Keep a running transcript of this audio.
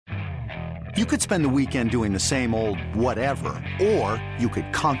You could spend the weekend doing the same old whatever, or you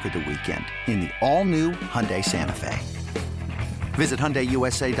could conquer the weekend in the all-new Hyundai Santa Fe. Visit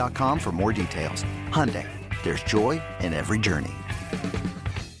HyundaiUSA.com for more details. Hyundai, there's joy in every journey.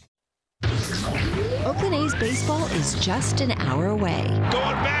 Oakland A's baseball is just an hour away.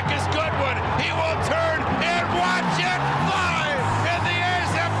 Going back is Goodwin. He will turn and watch it fly. And the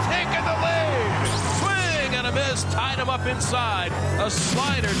A's have taken the lead. Swing and a miss. Tied him up inside. A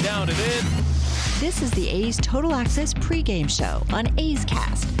slider down and in. This is the A's Total Access pregame show on A's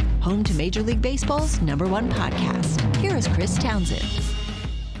Cast, home to Major League Baseball's #1 podcast. Here is Chris Townsend.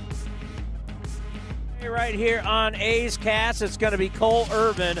 Right here on A's Cast, it's going to be Cole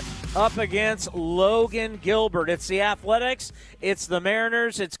Irvin up against Logan Gilbert. It's the Athletics, it's the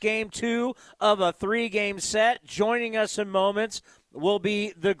Mariners, it's game 2 of a 3-game set. Joining us in moments will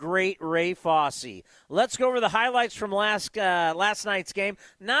be the great Ray Fosse. Let's go over the highlights from last night's game.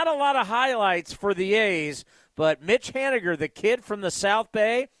 Not a lot of highlights for the A's, but Mitch Haniger, the kid from the South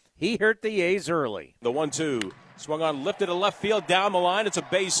Bay, he hurt the A's early. The 1-2 swung on, lifted to left field, down the line. It's a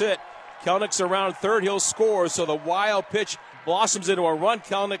base hit. Kelnick's around third. He'll score, so the wild pitch blossoms into a run.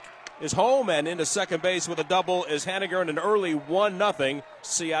 Kelnick is home and into second base with a double as Haniger in an early 1-0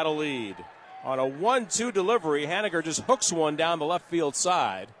 Seattle lead. On a 1-2 delivery, Haniger just hooks one down the left field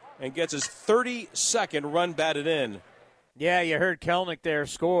side and gets his 32nd run batted in. Yeah, you heard Kelnick there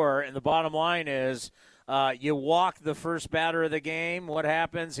score, and the bottom line is you walk the first batter of the game. What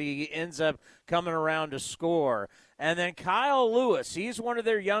happens? He ends up coming around to score. And then Kyle Lewis, he's one of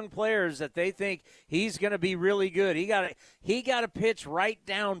their young players that they think he's going to be really good. He got a pitch right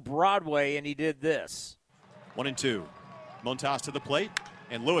down Broadway, and he did this. 1-2. Montas to the plate,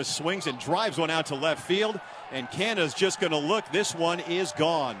 and Lewis swings and drives one out to left field, and Canna's just going to look. This one is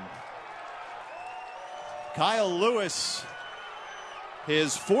gone. Kyle Lewis,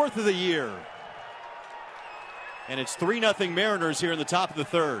 his 4th of the year. And it's 3-0 Mariners here in the top of the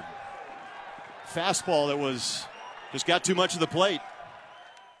 3rd. Fastball that was just got too much of the plate.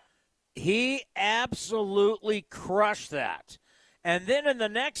 He absolutely crushed that. And then in the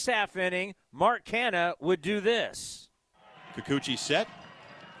next half inning, Mark Canha would do this. Kikuchi set.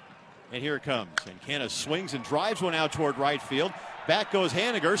 And here it comes. And Canha swings and drives one out toward right field. Back goes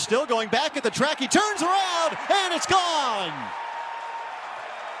Haniger, still going back at the track. He turns around, and it's gone.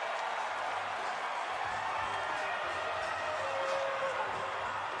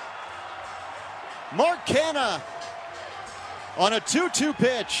 Mark Canha on a 2-2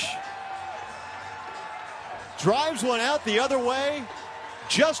 pitch. Drives one out the other way,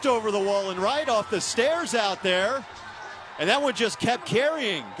 just over the wall and right off the stairs out there. And that one just kept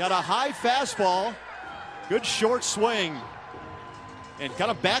carrying. Got a high fastball. Good short swing. And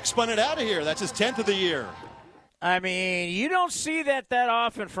kind of backspun it out of here. That's his 10th of the year. I mean, you don't see that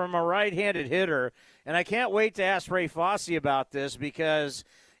often from a right-handed hitter. And I can't wait to ask Ray Fosse about this because,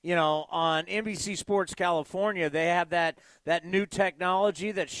 you know, on NBC Sports California, they have that new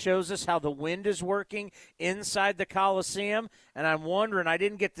technology that shows us how the wind is working inside the Coliseum. And I'm wondering, I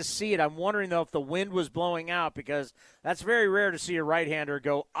didn't get to see it. I'm wondering, though, if the wind was blowing out because that's very rare to see a right-hander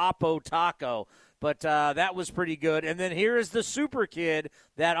go oppo taco. But that was pretty good. And then here is the super kid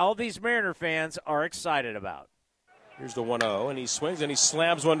that all these Mariner fans are excited about. Here's the 1-0, and he swings and he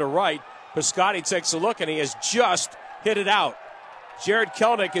slams one to right. Piscotty takes a look, and he has just hit it out. Jared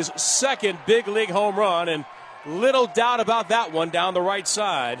Kelnick, his 2nd big league home run, and little doubt about that one down the right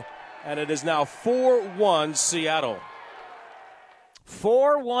side. And it is now 4-1 Seattle.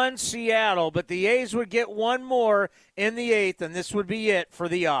 4-1 Seattle, but the A's would get one more in the 8th, and this would be it for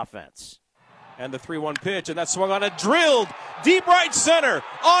the offense. And the 3-1 pitch, and that swung on it, drilled deep right center,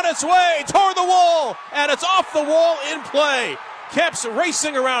 on its way toward the wall, and it's off the wall in play. Kemp's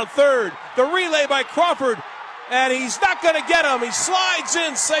racing around third. The relay by Crawford, and he's not going to get him. He slides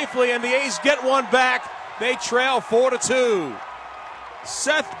in safely, and the A's get one back. They trail 4-2.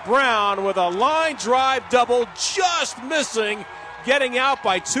 Seth Brown with a line drive double, just missing, getting out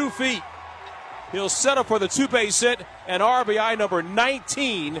by 2 feet. He'll settle for the 2-base hit and RBI number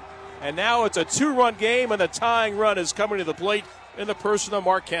 19. And now it's a 2-run game, and the tying run is coming to the plate in the person of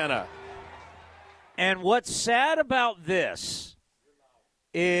Mark Canha. And what's sad about this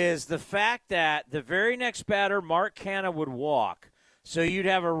is the fact that the very next batter, Mark Canha, would walk. So you'd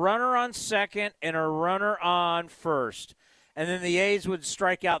have a runner on second and a runner on first. And then the A's would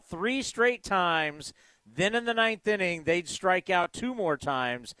strike out 3 straight times. Then in the 9th inning, they'd strike out 2 more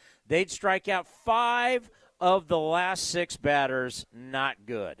times. They'd strike out 5 of the last 6 batters. Not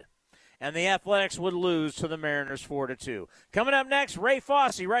good. And the Athletics would lose to the Mariners 4-2. Coming up next, Ray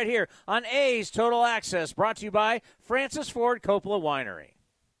Fosse right here on A's Total Access, brought to you by Francis Ford Coppola Winery.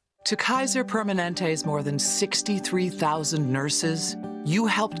 To Kaiser Permanente's more than 63,000 nurses, you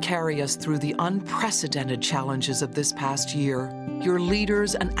helped carry us through the unprecedented challenges of this past year. You're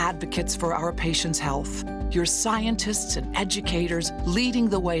leaders and advocates for our patients' health. You're scientists and educators leading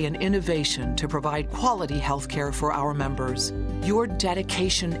the way in innovation to provide quality health care for our members. Your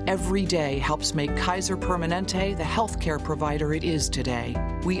dedication every day helps make Kaiser Permanente the healthcare provider it is today.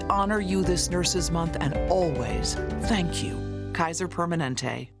 We honor you this Nurses Month and always thank you. Kaiser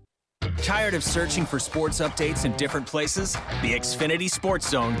Permanente. Tired of searching for sports updates in different places? The Xfinity Sports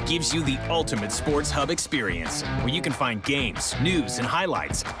Zone gives you the ultimate sports hub experience, where you can find games, news, and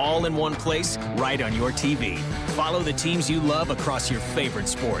highlights all in one place right on your TV. Follow the teams you love across your favorite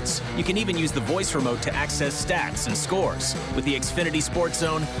sports. You can even use the voice remote to access stats and scores. With the Xfinity Sports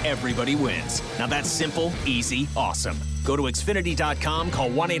Zone, everybody wins. Now that's simple, easy, awesome. Go to Xfinity.com, call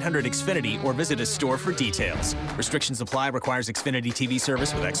 1-800-XFINITY, or visit a store for details. Restrictions apply. Requires Xfinity TV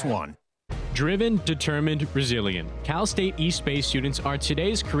service with X1. Driven, determined, resilient. Cal State East Bay students are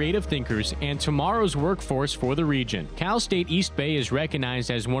today's creative thinkers and tomorrow's workforce for the region. Cal State East Bay is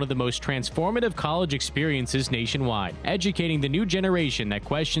recognized as one of the most transformative college experiences nationwide, educating the new generation that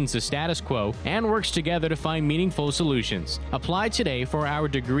questions the status quo and works together to find meaningful solutions. Apply today for our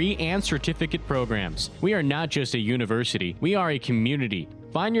degree and certificate programs. We are not just a university, we are a community.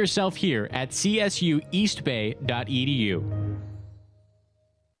 Find yourself here at csueastbay.edu.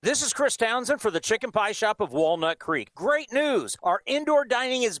 This is Chris Townsend for the Chicken Pie Shop of Walnut Creek. Great news! Our indoor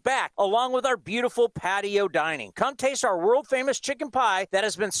dining is back, along with our beautiful patio dining. Come taste our world-famous chicken pie that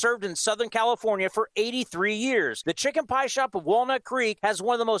has been served in Southern California for 83 years. The Chicken Pie Shop of Walnut Creek has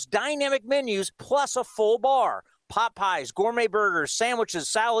one of the most dynamic menus, plus a full bar. Pot pies, gourmet burgers, sandwiches,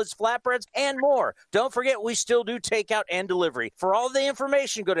 salads, flatbreads, and more. Don't forget, we still do takeout and delivery. For all the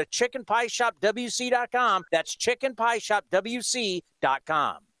information, go to chickenpieshopwc.com. That's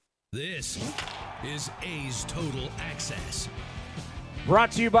chickenpieshopwc.com. This is A's Total Access.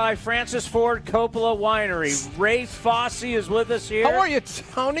 Brought to you by Francis Ford Coppola Winery. Ray Fosse is with us here. How are you,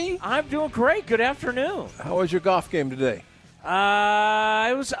 Tony? I'm doing great. Good afternoon. How was your golf game today?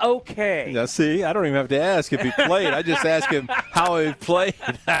 It was okay. Yeah, see, I don't even have to ask if he played. I just ask him how he played.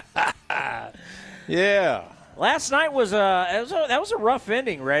 Yeah. Last night was that was a rough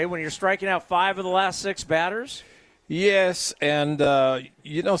ending, Ray, when you're striking out 5 of the last 6 batters. Yes, and,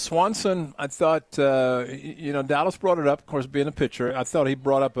 Swanson, I thought, Dallas brought it up, of course, being a pitcher. I thought he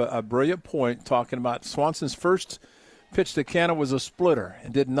brought up a brilliant point talking about Swanson's first pitch to Canha was a splitter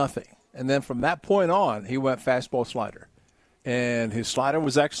and did nothing. And then from that point on, he went fastball slider. And his slider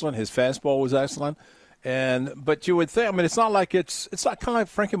was excellent. His fastball was excellent. But you would think, it's not like it's not kind of like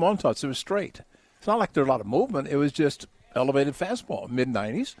Frankie Montas. It was straight. It's not like there's a lot of movement. It was just elevated fastball,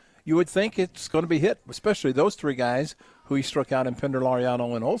 mid-90s. You would think it's going to be hit, especially those 3 guys who he struck out in Pinder,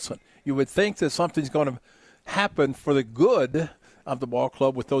 Laureano, and Olson. You would think that something's going to happen for the good of the ball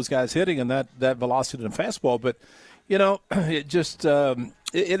club with those guys hitting and that velocity and fastball. But, it just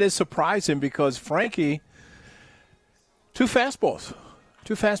it is surprising because Frankie, 2 fastballs,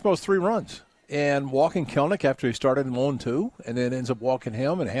 3 runs. And walking Kelenic after he started in 1-2 and then ends up walking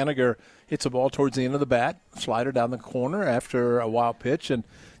him. And Haniger hits a ball towards the end of the bat, slider down the corner after a wild pitch. And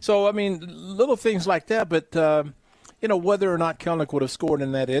so, little things like that. But, whether or not Kelenic would have scored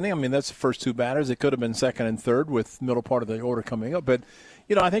in that inning, that's the first 2 batters. It could have been second and third with middle part of the order coming up. But,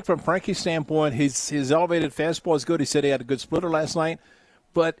 I think from Frankie's standpoint, his elevated fastball is good. He said he had a good splitter last night.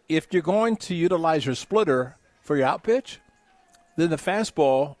 But if you're going to utilize your splitter for your out pitch, then the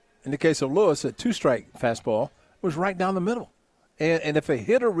fastball, in the case of Lewis, a 2-strike fastball, was right down the middle. And if a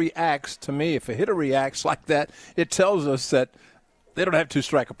hitter reacts like that, it tells us that they don't have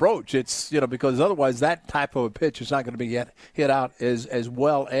 2-strike approach. It's, because otherwise that type of a pitch is not going to be hit out as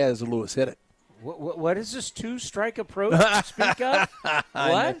well as Lewis hit it. What is this 2-strike approach you speak of?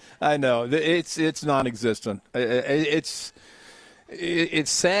 What? I know. It's non-existent. It's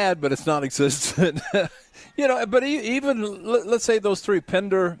sad, but it's non-existent. But even, let's say those 3,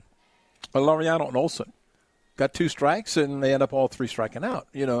 Pinder, Laureano, and Olson, got 2 strikes, and they end up all 3 striking out,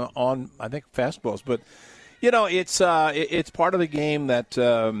 on, I think, fastballs. But, it's part of the game that,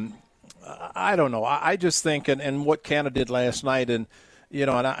 I don't know. I just think, and what Canha did last night, and, and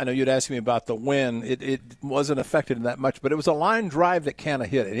I know you'd ask me about the win. It wasn't affected in that much, but it was a line drive that Canha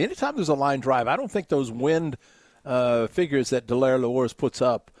hit. And anytime there's a line drive, I don't think those wind figures that Delaire Lourdes puts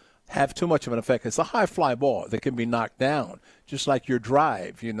up have too much of an effect. It's a high fly ball that can be knocked down, just like your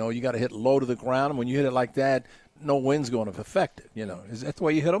drive. You got to hit low to the ground. And when you hit it like that, no wind's going to affect it. Is that the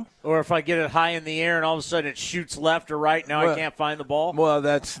way you hit them? Or if I get it high in the air and all of a sudden it shoots left or right, I can't find the ball. Well,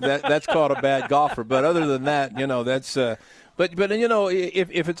 that's called a bad golfer. But other than that, that's. But you know,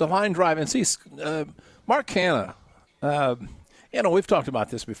 if it's a line drive, and see, Mark Canha, you know, we've talked about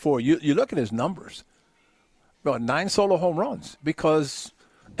this before. You look at his numbers, 9 solo home runs because.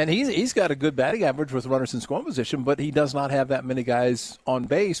 And he's got a good batting average with runners in scoring position, but he does not have that many guys on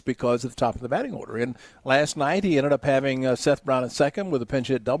base because of the top of the batting order. And last night he ended up having Seth Brown at second with a pinch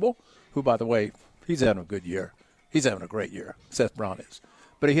hit double, who, by the way, he's having a good year. He's having a great year, Seth Brown is.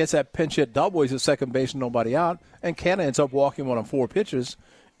 But he hits that pinch hit double. He's at second base and nobody out. And Canha ends up walking one on 4 pitches.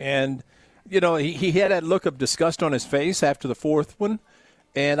 And, you know, he had that look of disgust on his face after the 4th one.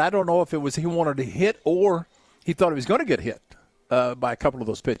 And I don't know if it was he wanted to hit or he thought he was going to get hit. By a couple of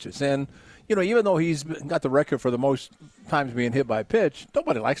those pitches. And, you know, even though he's got the record for the most times being hit by a pitch,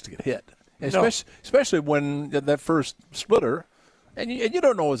 nobody likes to get hit. Especially when that first splitter, and you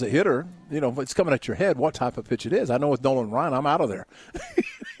don't know as a hitter, you know, it's coming at your head what type of pitch it is. I know with Nolan Ryan, I'm out of there.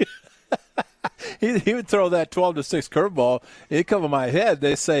 He would throw that 12-6 curveball. It'd come in my head.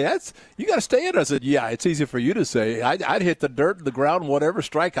 They say, you got to stay in. I said, yeah, it's easy for you to say. I'd hit the dirt, the ground, whatever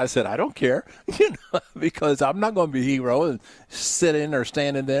strike. I said, I don't care, you know, because I'm not going to be a hero and sit in or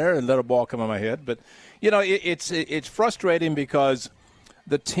stand in there and let a ball come in my head. But, you know, it's frustrating because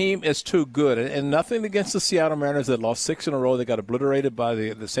the team is too good. And nothing against the Seattle Mariners that lost 6 in a row. They got obliterated by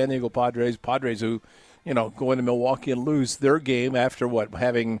the San Diego Padres. Padres who, you know, go into Milwaukee and lose their game after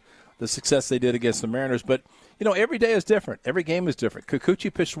having – the success they did against the Mariners. But, you know, every day is different. Every game is different.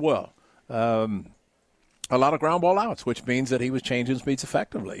 Kikuchi pitched well. A lot of ground ball outs, which means that he was changing speeds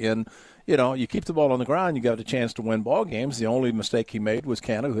effectively. And, you know, you keep the ball on the ground, you got a chance to win ball games. The only mistake he made was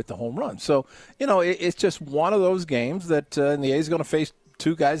Canha, who hit the home run. So, you know, it's just one of those games that and the A's going to face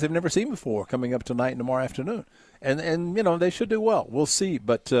 2 guys they've never seen before coming up tonight and tomorrow afternoon. And you know, they should do well. We'll see.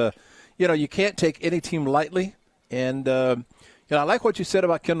 But, you know, you can't take any team lightly. And, you know, I like what you said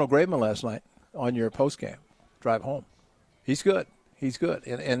about Kendall Graveman last night on your postgame drive home. He's good. He's good.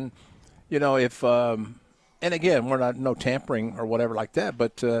 And you know, if and again, we're not no tampering or whatever like that,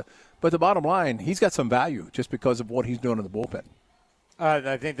 but the bottom line, he's got some value just because of what he's doing in the bullpen.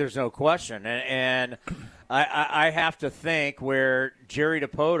 I think there's no question. And I have to think where Jerry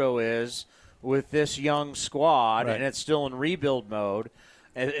Dipoto is with this young squad, right. And it's still in rebuild mode.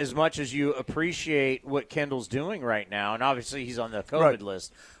 As much as you appreciate what Kendall's doing right now, and obviously he's on the COVID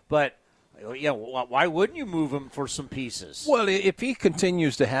list, but yeah, why wouldn't you move him for some pieces? Well, if he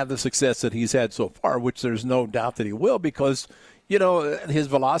continues to have the success that he's had so far, which there's no doubt that he will, because you know his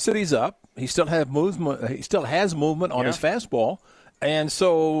velocity's up, he still has movement. He still has movement on his fastball, and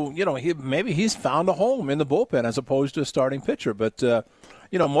so you know maybe he's found a home in the bullpen as opposed to a starting pitcher, but.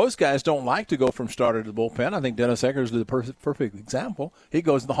 You know, most guys don't like to go from starter to the bullpen. I think Dennis Eckersley is the perfect example. He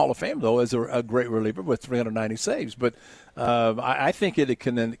goes in the Hall of Fame, though, as a great reliever with 390 saves. But I think it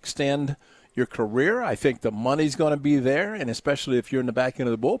can extend your career. I think the money's going to be there, and especially if you're in the back end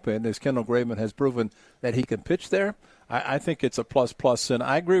of the bullpen, as Kendall Graveman has proven that he can pitch there, I think it's a plus. And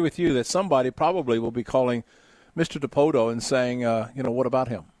I agree with you that somebody probably will be calling Mr. Dipoto and saying, you know, what about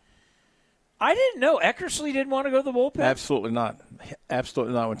him? I didn't know Eckersley didn't want to go to the bullpen. Absolutely not.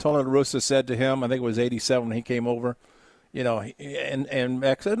 Absolutely not. When Tony La Russa said to him, I think it was 87 when he came over, you know, and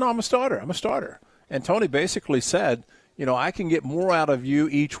Eck said, no, I'm a starter. And Tony basically said, you know, I can get more out of you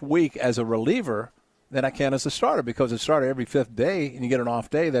each week as a reliever than I can as a starter, because a starter every 5th day and you get an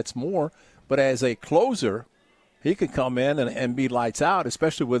off day, that's more. But as a closer, he could come in and be lights out,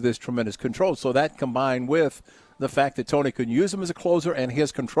 especially with his tremendous control. So that combined with the fact that Tony could use him as a closer and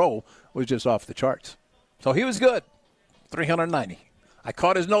his control was just off the charts. So he was good. 390. I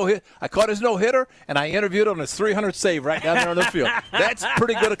caught his no-hitter, and I interviewed him on his 300th save right down there on the field. That's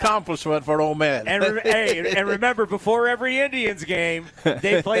pretty good accomplishment for an old man. And remember, before every Indians game,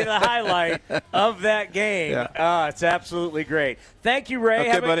 they play the highlight of that game. Yeah. It's absolutely great. Thank you,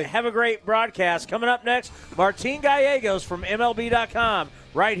 Ray. Okay, have a great broadcast. Coming up next, Martin Gallegos from MLB.com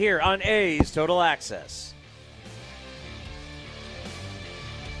right here on A's Total Access.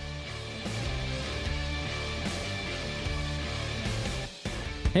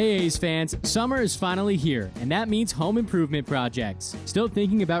 Hey A's fans, summer is finally here, and that means home improvement projects. Still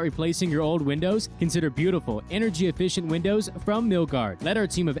thinking about replacing your old windows? Consider beautiful, energy-efficient windows from Milgard. Let our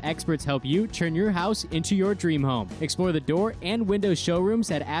team of experts help you turn your house into your dream home. Explore the door and window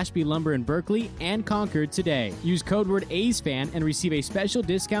showrooms at Ashby Lumber in Berkeley and Concord today. Use code word A'sFan and receive a special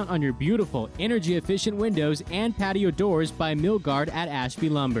discount on your beautiful, energy-efficient windows and patio doors by Milgard at Ashby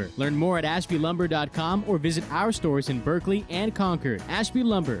Lumber. Learn more at ashbylumber.com or visit our stores in Berkeley and Concord. Ashby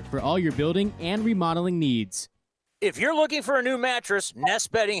Lumber, for all your building and remodeling needs. If you're looking for a new mattress,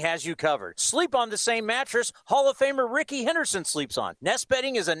 Nest Bedding has you covered. Sleep on the same mattress Hall of Famer Ricky Henderson sleeps on. Nest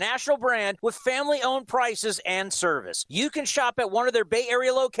Bedding is a national brand with family-owned prices and service. You can shop at one of their Bay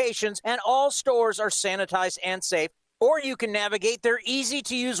Area locations, and all stores are sanitized and safe. Or you can navigate their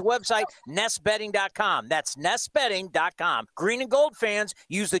easy-to-use website, nestbedding.com. That's nestbedding.com. Green and gold fans,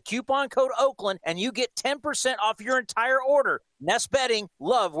 use the coupon code Oakland, and you get 10% off your entire order. Nest Bedding,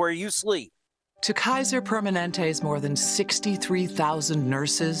 love where you sleep. To Kaiser Permanente's more than 63,000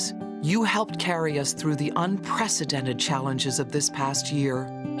 nurses, you helped carry us through the unprecedented challenges of this past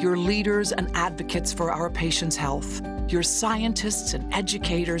year. Your leaders and advocates for our patients' health. Your scientists and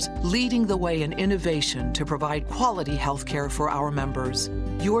educators leading the way in innovation to provide quality health care for our members.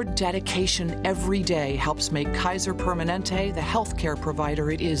 Your dedication every day helps make Kaiser Permanente the healthcare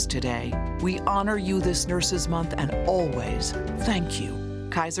provider it is today. We honor you this Nurses Month and always thank you.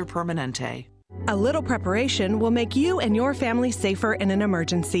 Kaiser Permanente. A little preparation will make you and your family safer in an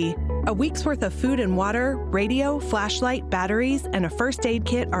emergency. A week's worth of food and water, radio, flashlight, batteries, and a first aid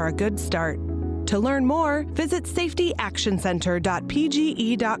kit are a good start. To learn more, visit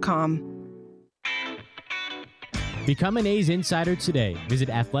safetyactioncenter.pge.com. Become an A's insider today. Visit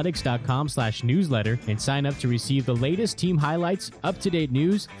athletics.com/newsletter and sign up to receive the latest team highlights, up-to-date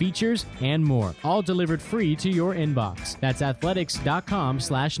news, features, and more, all delivered free to your inbox. That's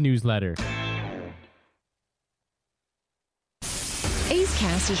athletics.com/newsletter. A's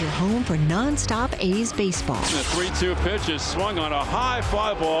Cast is your home for nonstop A's baseball. The 3-2 pitch is swung on a high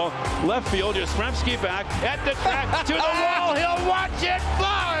fly ball. Left field, Yastrzemski back at the track to the wall. He'll watch it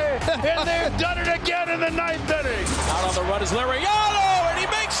fly. And they've done it again in the ninth inning. Out on the run is Laureano, and he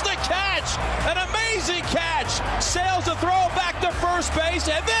makes the catch. An amazing catch. Sails the throw back to first base,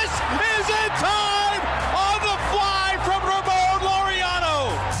 and this is in time on the fly from Ramon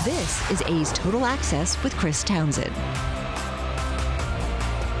Laureano. This is A's Total Access with Chris Townsend.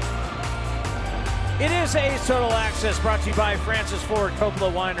 It is A's Total Access, brought to you by Francis Ford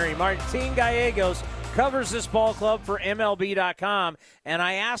Coppola Winery. Martin Gallegos covers this ball club for MLB.com, and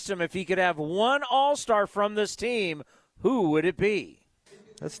I asked him if he could have one All-Star from this team, who would it be?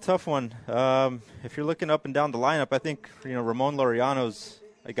 That's a tough one. If you're looking up and down the lineup, I think Ramon Laureano's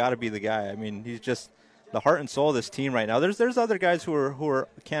got to be the guy. I mean, he's just the heart and soul of this team right now. There's other guys who are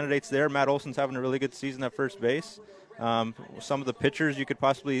candidates there. Matt Olson's having a really good season at first base. Some of the pitchers you could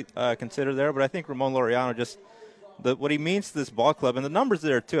possibly consider there, but I think Ramon Laureano, just what he means to this ball club, and the numbers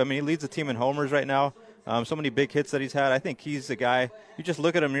there too. I mean, he leads the team in homers right now. So many big hits that he's had. I think he's a guy, you just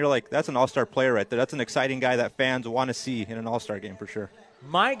look at him and you're like, that's an all-star player right there. That's an exciting guy that fans want to see in an all-star game for sure.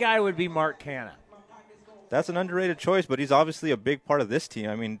 My guy would be Mark Canha. That's an underrated choice, but he's obviously a big part of this team.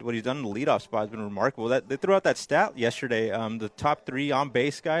 I mean, what he's done in the leadoff spot has been remarkable. They threw out that stat yesterday. The top three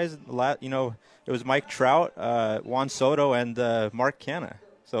on-base guys, it was Mike Trout, Juan Soto, and Mark Canha.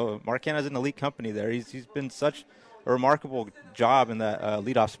 So Mark Canha's an elite company there. He's been such a remarkable job in that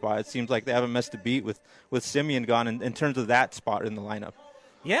leadoff spot. It seems like they haven't missed a beat with Semien gone in terms of that spot in the lineup.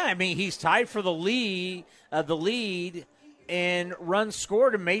 Yeah, I mean, he's tied for the lead in runs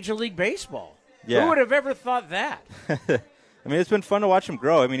scored in Major League Baseball. Yeah. Who would have ever thought that? I mean, it's been fun to watch him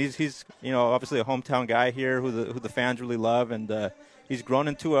grow. I mean, he's obviously a hometown guy here who the fans really love, and he's grown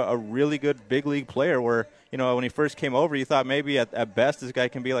into a really good big league player where, when he first came over, you thought maybe at best this guy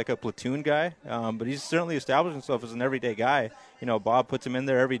can be like a platoon guy, but he's certainly established himself as an everyday guy. Bob puts him in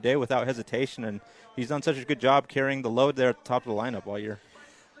there every day without hesitation, and he's done such a good job carrying the load there at the top of the lineup all year.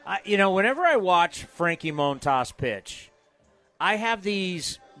 Whenever I watch Frankie Montas pitch, I have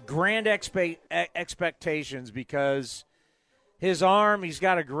these grand expectations because his arm, he's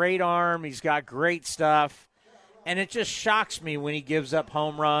got a great arm, he's got great stuff, and it just shocks me when he gives up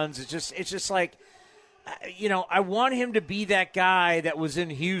home runs. It's just like, I want him to be that guy that was in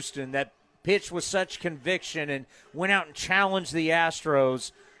Houston that pitched with such conviction and went out and challenged the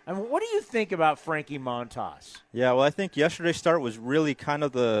Astros. I mean, what do you think about Frankie Montas? Yeah, well, I think yesterday's start was really kind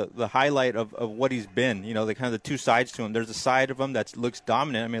of the highlight of what he's been. The kind of the two sides to him. There's a side of him that looks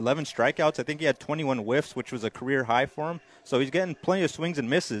dominant. I mean, 11 strikeouts. I think he had 21 whiffs, which was a career high for him. So he's getting plenty of swings and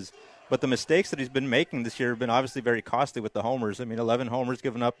misses. But the mistakes that he's been making this year have been obviously very costly with the homers. I mean, 11 homers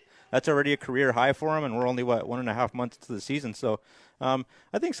given up. That's already a career high for him, and we're only, 1.5 months into the season. So I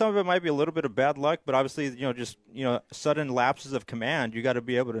think some of it might be a little bit of bad luck, but obviously, sudden lapses of command, you got to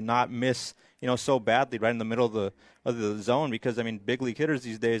be able to not miss, so badly right in the middle of the zone because, I mean, big league hitters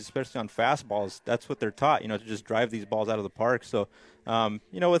these days, especially on fastballs, that's what they're taught, to just drive these balls out of the park. So,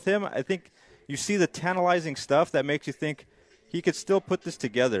 with him, I think you see the tantalizing stuff that makes you think he could still put this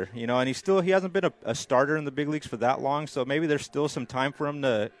together, and he hasn't been a starter in the big leagues for that long, so maybe there's still some time for him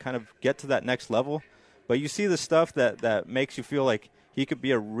to kind of get to that next level. But you see the stuff that makes you feel like he could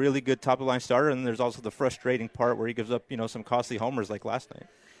be a really good top-of-the-line starter, and there's also the frustrating part where he gives up, some costly homers like last night.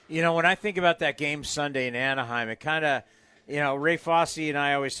 When I think about that game Sunday in Anaheim, it kind of, Ray Fosse and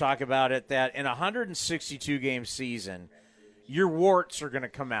I always talk about it, that in a 162-game season, your warts are going to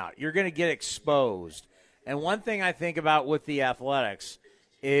come out. You're going to get exposed. And one thing I think about with the Athletics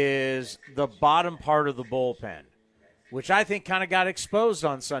is the bottom part of the bullpen, which I think kind of got exposed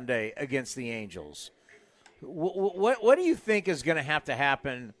on Sunday against the Angels. What do you think is going to have to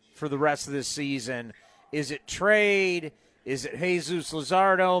happen for the rest of this season? Is it trade? Is it Jesus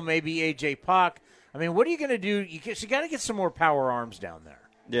Luzardo? Maybe A.J. Puck? I mean, what are you going to do? You got to get some more power arms down there.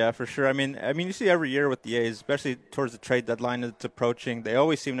 Yeah, for sure. I mean, you see every year with the A's, especially towards the trade deadline that's approaching, they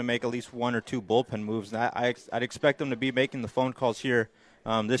always seem to make at least one or two bullpen moves. And I'd expect them to be making the phone calls here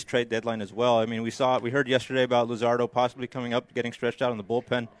this trade deadline as well. I mean, we heard yesterday about Luzardo possibly coming up, getting stretched out in the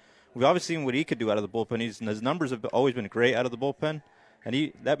bullpen. We've obviously seen what he could do out of the bullpen. His numbers have always been great out of the bullpen,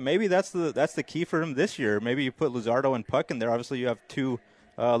 and maybe that's the key for him this year. Maybe you put Luzardo and Puck in there. Obviously, you have two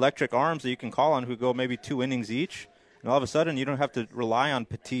electric arms that you can call on who go maybe 2 innings each, and all of a sudden you don't have to rely on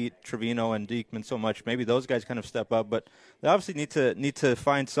Petit, Trevino, and Diekman so much. Maybe those guys kind of step up, but they obviously need to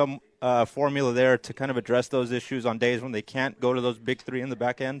find some formula there to kind of address those issues on days when they can't go to those big three in the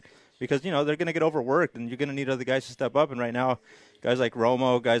back end, because they're going to get overworked, and you're going to need other guys to step up. And right now, guys like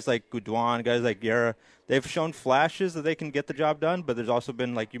Romo, guys like Goudouin, guys like Guerra, they've shown flashes that they can get the job done, but there's also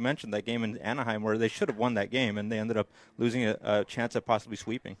been, like you mentioned, that game in Anaheim where they should have won that game, and they ended up losing a chance at possibly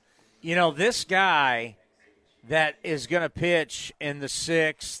sweeping. This guy that is going to pitch in the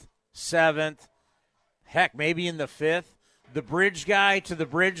 6th, 7th, heck, maybe in the 5th, the bridge guy to the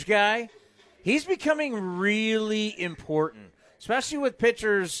bridge guy, he's becoming really important, especially with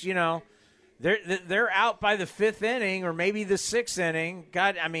pitchers, They're out by the 5th inning or maybe the 6th inning.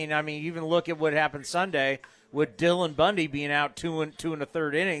 God, I mean, even look at what happened Sunday with Dylan Bundy being out 2 and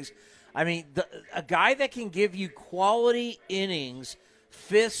 1/3 innings. I mean, a guy that can give you quality innings,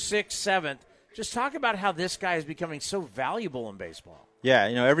 5th, 6th, 7th. Just talk about how this guy is becoming so valuable in baseball. Yeah,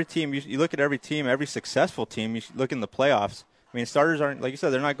 every team, you look at every team, every successful team, you look in the playoffs. I mean, starters aren't, like you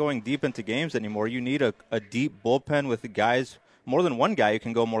said, they're not going deep into games anymore. You need a deep bullpen with the guys, more than one guy who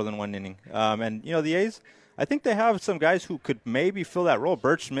can go more than 1 inning. And the A's, I think they have some guys who could maybe fill that role.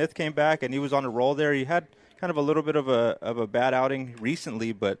 Bert Smith came back, and he was on a roll there. He had kind of a little bit of a bad outing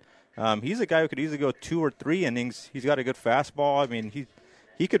recently, but he's a guy who could easily go 2 or 3 innings. He's got a good fastball. I mean,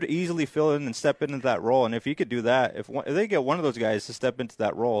 he could easily fill in and step into that role. And if he could do that, if they get one of those guys to step into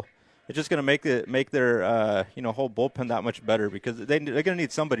that role, it's just going to make their whole bullpen that much better, because they're going to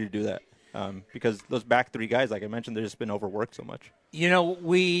need somebody to do that. Because those back 3 guys, like I mentioned, they've just been overworked so much.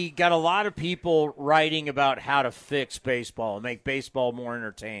 We got a lot of people writing about how to fix baseball and make baseball more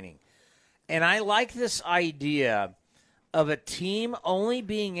entertaining. And I like this idea of a team only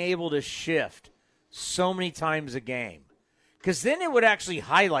being able to shift so many times a game. Because then it would actually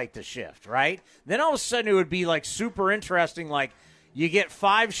highlight the shift, right? Then all of a sudden it would be like super interesting, like you get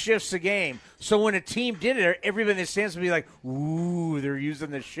 5 shifts a game. So when a team did it, everybody in the stands would be like, ooh, they're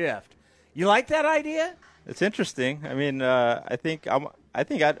using the shift. You like that idea? It's interesting. I mean, I think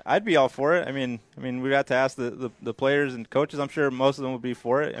I'd be all for it. I mean, we'd have to ask the players and coaches. I'm sure most of them would be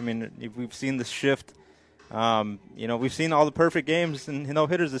for it. I mean, if we've seen this shift. We've seen all the perfect games and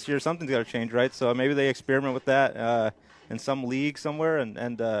no-hitters this year. Something's got to change, right? So maybe they experiment with that in some league somewhere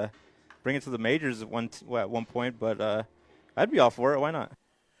and bring it to the majors at one point. But I'd be all for it. Why not?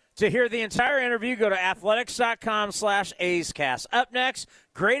 To hear the entire interview, go to athletics.com/A'sCast. Up next,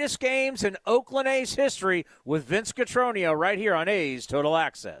 greatest games in Oakland A's history with Vince Cotroneo right here on A's Total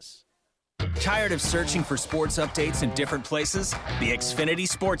Access. Tired of searching for sports updates in different places? The Xfinity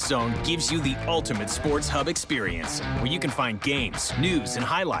Sports Zone gives you the ultimate sports hub experience, where you can find games, news, and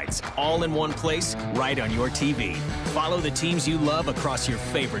highlights all in one place right on your TV. Follow the teams you love across your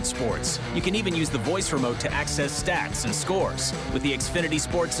favorite sports. You can even use the voice remote to access stats and scores. With the Xfinity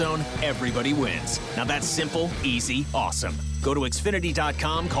Sports Zone, everybody wins. Now that's simple, easy, awesome. Go to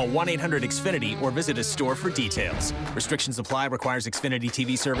Xfinity.com, call 1-800-XFINITY, or visit a store for details. Restrictions apply. Requires Xfinity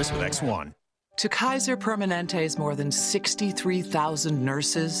TV service with X1. To Kaiser Permanente's more than 63,000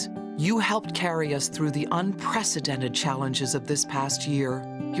 nurses, you helped carry us through the unprecedented challenges of this past year.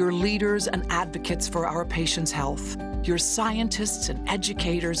 You're leaders and advocates for our patients' health. You're scientists and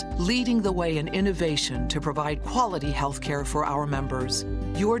educators leading the way in innovation to provide quality health care for our members.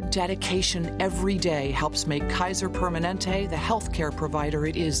 Your dedication every day helps make Kaiser Permanente the healthcare provider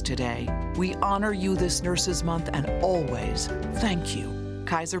it is today. We honor you this Nurses Month and always thank you.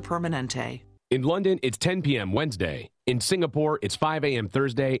 Kaiser Permanente. In London, it's 10 p.m. Wednesday. In Singapore, it's 5 a.m.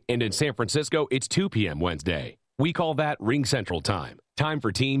 Thursday, and in San Francisco, it's 2 p.m. Wednesday. We call that Ring Central Time. Time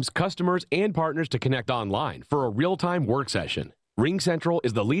for teams, customers, and partners to connect online for a real-time work session. Ring Central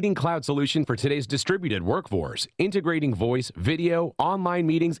is the leading cloud solution for today's distributed workforce, integrating voice, video, online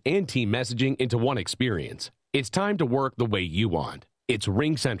meetings, and team messaging into one experience. It's time to work the way you want. It's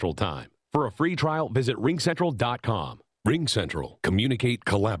Ring Central Time. For a free trial, visit ringcentral.com. Ring Central. Communicate,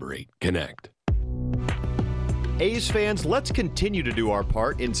 collaborate, connect. A's fans, let's continue to do our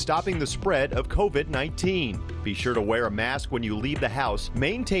part in stopping the spread of COVID-19. Be sure to wear a mask when you leave the house,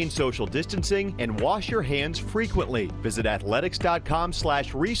 maintain social distancing, and wash your hands frequently. Visit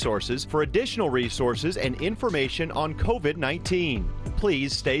athletics.com/resources for additional resources and information on COVID-19.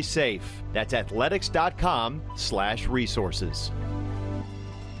 Please stay safe. That's athletics.com/resources.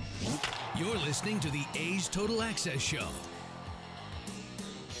 You're listening to the A's Total Access Show.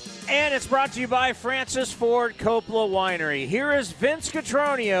 And it's brought to you by Francis Ford Coppola Winery. Here is Vince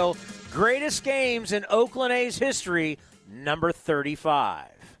Cotroneo, greatest games in Oakland A's history, number 35.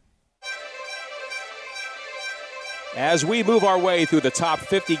 As we move our way through the top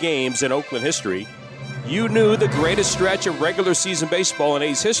 50 games in Oakland history, you knew the greatest stretch of regular season baseball in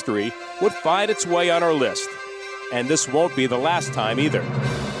A's history would find its way on our list. And this won't be the last time either.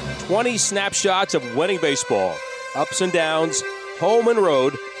 20 snapshots of winning baseball, ups and downs, home and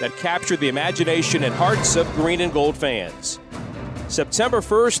road, that captured the imagination and hearts of green and gold fans. September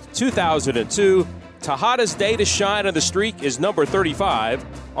 1st, 2002, Tejada's day to shine on the streak is number 35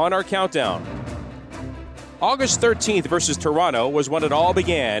 on our countdown. August 13th versus Toronto was when it all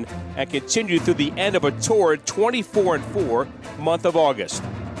began and continued through the end of a torrid 24-4 month of August.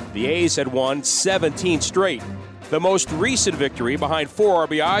 The A's had won 17 straight, the most recent victory behind 4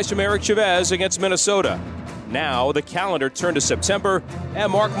 RBIs from Eric Chavez against Minnesota. Now the calendar turned to September,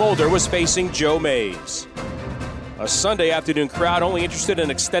 and Mark Mulder was facing Joe Mays. A Sunday afternoon crowd only interested in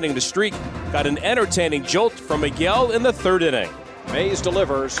extending the streak got an entertaining jolt from Miguel in the 3rd inning. Mays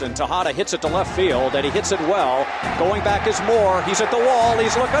delivers, and Tejada hits it to left field, and he hits it well. Going back is Moore. He's at the wall.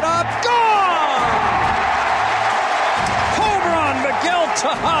 He's looking up. Gone! Home run, Miguel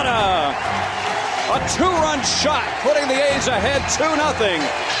Tejada! A 2-run shot, putting the A's ahead 2-0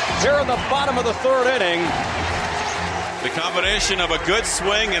 here in the bottom of the 3rd inning. The combination of a good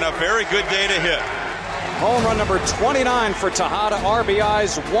swing and a very good day to hit. Home run number 29 for Tejada.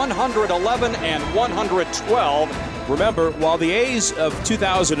 RBIs 111 and 112. Remember, while the A's of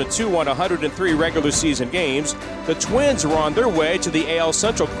 2002 won 103 regular season games, the Twins were on their way to the AL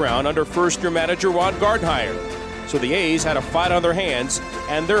Central crown under first-year manager Ron Gardenhire. So the A's had a fight on their hands,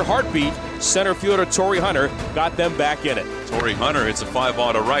 and their heartbeat, center fielder Torrey Hunter, got them back in it. Torrey Hunter hits a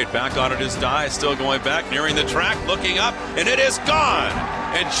 5-ball to right. Back on it is Dye, still going back, nearing the track, looking up, and it is gone.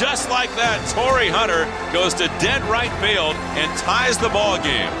 And just like that, Torrey Hunter goes to dead right field and ties the ball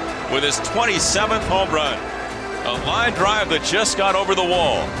game with his 27th home run. A line drive that just got over the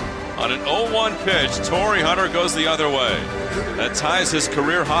wall. On an 0-1 pitch, Torrey Hunter goes the other way. That ties his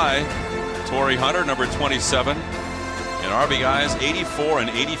career high. Torrey Hunter, number 27. And RBIs 84 and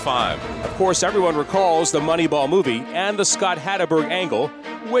 85. Of course, everyone recalls the Moneyball movie and the Scott Hatteberg angle,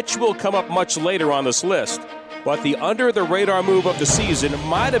 which will come up much later on this list. But the under-the-radar move of the season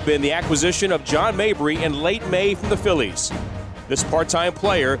might have been the acquisition of John Mabry in late May from the Phillies. This part-time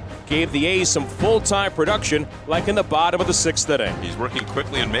player gave the A's some full-time production, like in the bottom of the 6th inning. He's working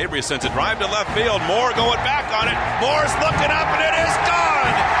quickly, and Mabry sends a drive to left field. Moore going back on it. Moore's looking up, and it is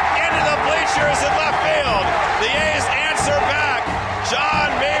gone! Into the bleachers in left field. The A's answer back.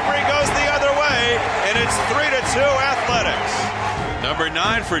 John Mabry goes the other way, and it's 3-2 Athletics. Number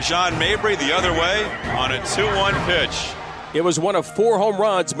 9 for John Mabry the other way on a 2-1 pitch. It was one of 4 home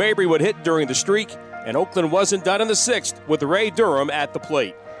runs Mabry would hit during the streak, and Oakland wasn't done in the 6th with Ray Durham at the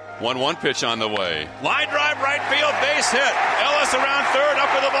plate. 1-1 pitch on the way. Line drive, right field, base hit. Ellis around third, up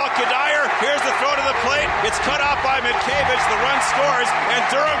with the ball, Kadire. Here's the throw to the plate. It's cut off by Mitkevich. The run scores, and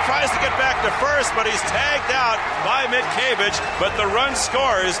Durham tries to get back to first, but he's tagged out by Mitkevich. But the run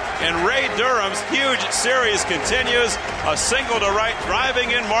scores, and Ray Durham's huge series continues. A single to right,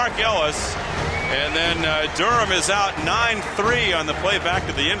 driving in Mark Ellis. And then Durham is out 9-3 on the play back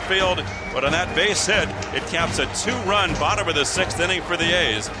to the infield. But on that base hit, it caps a 2-run bottom of the 6th inning for the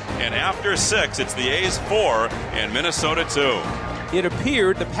A's. And after 6, it's the A's 4 and Minnesota 2. It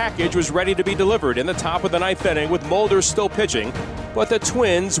appeared the package was ready to be delivered in the top of the 9th inning with Mulder still pitching, but the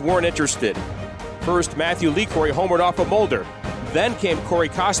Twins weren't interested. First, Matthew LeCroy homered off of Mulder. Then came Corey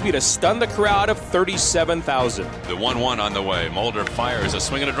Cosby to stun the crowd of 37,000. The 1-1 on the way. Mulder fires a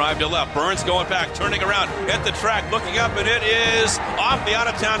swing and a drive to left. Burns going back, turning around at the track, looking up, and it is off the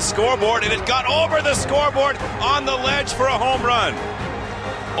out-of-town scoreboard, and it got over the scoreboard on the ledge for a home run.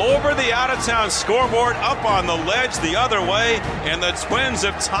 Over the out-of-town scoreboard, up on the ledge the other way, and the Twins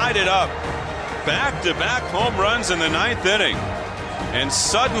have tied it up. Back-to-back home runs in the ninth inning. And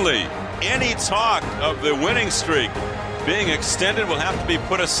suddenly, any talk of the winning streak being extended will have to be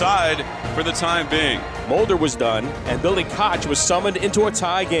put aside for the time being. Mulder was done, and Billy Koch was summoned into a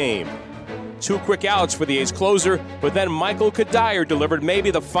tie game. 2 quick outs for the A's closer, but then Michael Kadire delivered maybe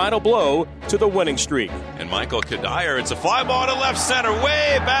the final blow to the winning streak. And Michael Kadire, it's a fly ball to left center,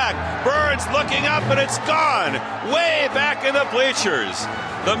 way back. Burns looking up, and it's gone. Way back in the bleachers.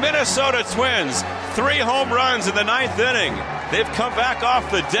 The Minnesota Twins, 3 home runs in the ninth inning. They've come back off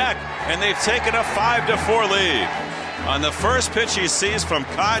the deck, and they've taken a 5-4 lead. On the first pitch he sees from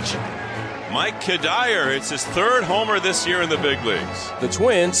Koch, Mike Kadire, it's his 3rd homer this year in the big leagues. The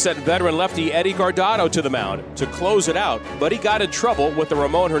Twins sent veteran lefty Eddie Guardado to the mound to close it out, but he got in trouble with the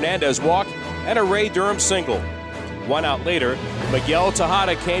Ramon Hernandez walk and a Ray Durham single. 1 out later, Miguel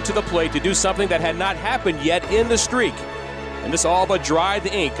Tejada came to the plate to do something that had not happened yet in the streak, and this all but dried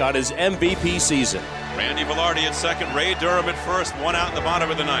the ink on his MVP season. Randy Velarde at second, Ray Durham at first, 1 out in the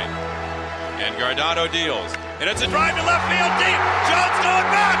bottom of the ninth. And Guardado deals. And it's a drive to left field deep. Jones going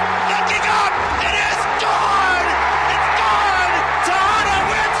back, looking up. It is gone! It's gone! Tejada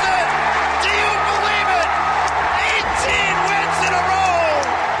wins it! Do you believe it? 18 wins in a row!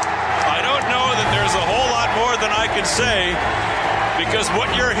 I don't know that there's a whole lot more than I can say, because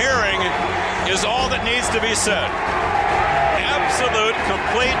what you're hearing is all that needs to be said. Absolute,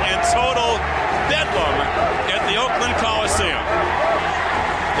 complete, and total bedlam at the Oakland Coliseum.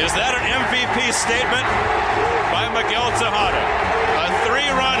 Is that an MVP statement by Miguel Tejada? A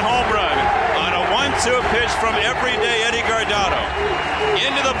 3-run home run on a 1-2 pitch from everyday Eddie Guardado.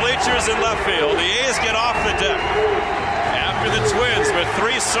 Into the bleachers in left field. The A's get off the deck. After the Twins, with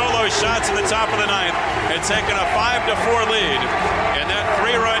 3 solo shots at the top of the ninth, had taken a 5-4 lead. And that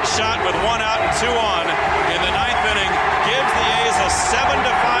 3-run shot with 1 out and 2 on in the ninth inning gives the A's a 7-5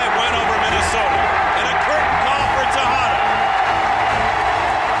 win over Minnesota. And a curtain call for Tejada.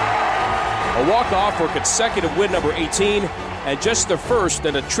 A walk-off for consecutive win number 18, and just the first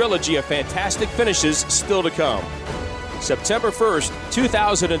in a trilogy of fantastic finishes still to come. September 1st,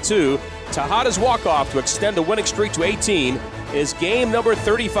 2002, Tejada's walk-off to extend the winning streak to 18 is game number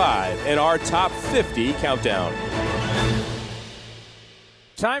 35 in our top 50 countdown.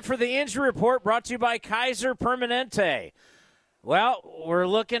 Time for the injury report, brought to you by Kaiser Permanente. Well, we're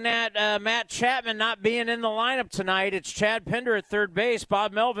looking at Matt Chapman not being in the lineup tonight. It's Chad Pinder at third base.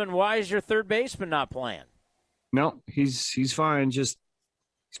 Bob Melvin, why is your third baseman not playing? No, he's fine. Just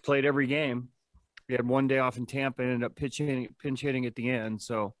he's played every game. He had 1 day off in Tampa and ended up pinch hitting at the end.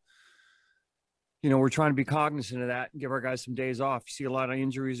 So, we're trying to be cognizant of that and give our guys some days off. You see a lot of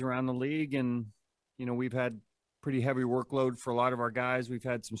injuries around the league, and, we've had pretty heavy workload for a lot of our guys. We've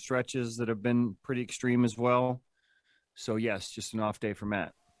had some stretches that have been pretty extreme as well. So, yes, just an off day for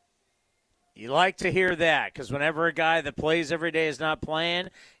Matt. You like to hear that, because whenever a guy that plays every day is not playing,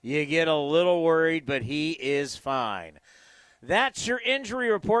 you get a little worried, but he is fine. That's your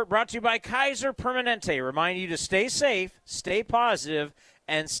injury report, brought to you by Kaiser Permanente. Remind you to stay safe, stay positive,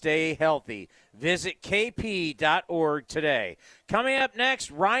 and stay healthy. Visit kp.org today. Coming up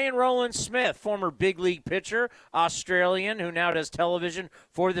next, Ryan Rowland-Smith, former big league pitcher, Australian, who now does television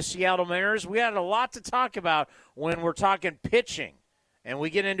for the Seattle Mariners. We had a lot to talk about when we're talking pitching, and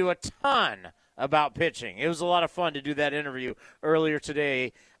we get into a ton about pitching. It was a lot of fun to do that interview earlier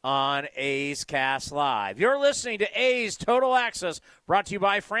today on A's Cast Live. You're listening to A's Total Access, brought to you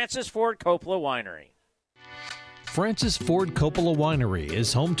by Francis Ford Coppola Winery. Francis Ford Coppola Winery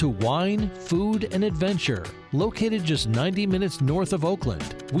is home to wine, food, and adventure. Located just 90 minutes north of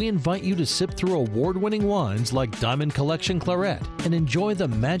Oakland, we invite you to sip through award-winning wines like Diamond Collection Claret and enjoy the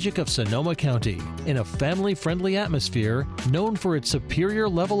magic of Sonoma County in a family-friendly atmosphere known for its superior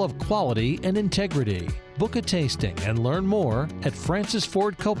level of quality and integrity. Book a tasting and learn more at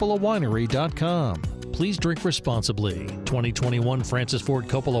francisfordcoppolawinery.com. Please drink responsibly. 2021 Francis Ford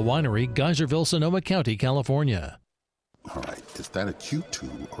Coppola Winery, Geyserville, Sonoma County, California. All right, is that a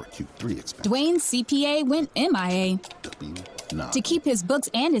Q2 or Q3 expense? Dwayne's CPA went MIA. W9. To keep his books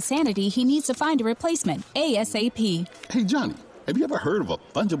and his sanity, he needs to find a replacement ASAP. Hey, Johnny, have you ever heard of a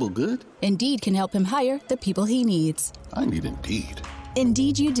fungible good? Indeed can help him hire the people he needs. I need Indeed.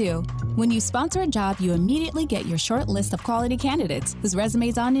 Indeed, you do. When you sponsor a job, you immediately get your short list of quality candidates whose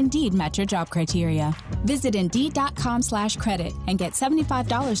resumes on Indeed match your job criteria. Visit Indeed.com/credit and get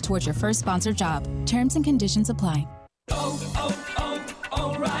 $75 towards your first sponsored job. Terms and conditions apply.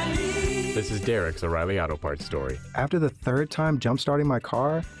 O'Reilly. This is Derek's O'Reilly Auto Parts story. After the third time jump-starting my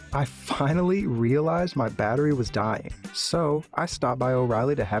car, I finally realized my battery was dying. So I stopped by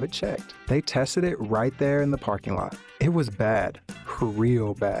O'Reilly to have it checked. They tested it right there in the parking lot. It was bad,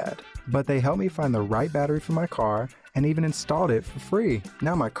 real bad. But they helped me find the right battery for my car and even installed it for free.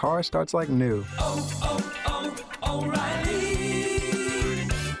 Now my car starts like new. O'Reilly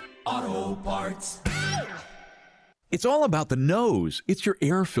Auto Parts. It's all about the nose. It's your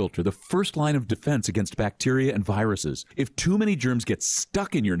air filter, the first line of defense against bacteria and viruses. If too many germs get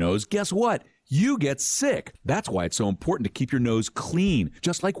stuck in your nose, guess what? You get sick. That's why it's so important to keep your nose clean,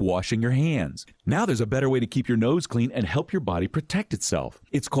 just like washing your hands. Now there's a better way to keep your nose clean and help your body protect itself.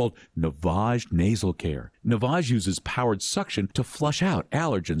 It's called Navage Nasal Care. Navage uses powered suction to flush out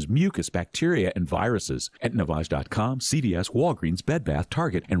allergens, mucus, bacteria, and viruses. At Navage.com, CVS, Walgreens, Bed Bath,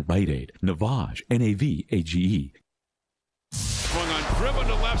 Target, and Rite Aid. Navage, N-A-V-A-G-E. Swung on, driven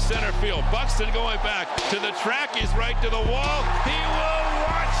to left center field. Buxton going back to the track. He's right to the wall. He will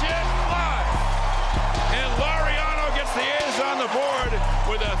watch it fly. And Laureano gets the A's on the board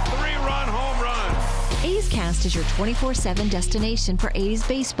with a 3-run home run. A's Cast is your 24/7 destination for A's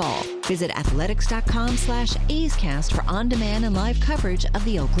baseball. Visit athletics.com/A's Cast for on-demand and live coverage of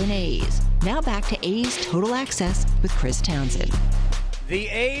the Oakland A's. Now back to A's Total Access with Chris Townsend. The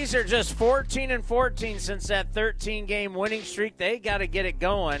A's are just 14-14 since that 13-game winning streak. They got to get it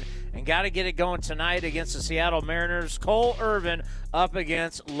going, and got to get it going tonight against the Seattle Mariners. Cole Irvin up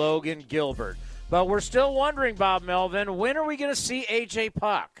against Logan Gilbert. But we're still wondering, Bob Melvin, when are we going to see A.J.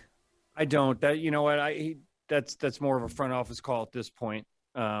 Puck? I don't. That's more of a front office call at this point.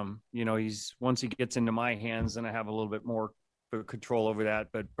 He's once he gets into my hands, then I have a little bit more control over that.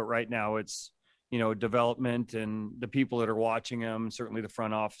 But right now it's development and the people that are watching him. Certainly the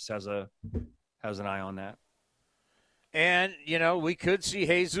front office has an eye on that. And, we could see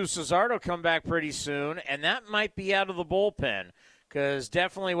Jesus Luzardo come back pretty soon, and that might be out of the bullpen because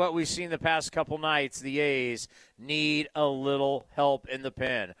definitely what we've seen the past couple nights, the A's need a little help in the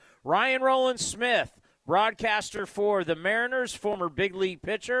pen. Ryan Rowland-Smith, broadcaster for the Mariners, former big league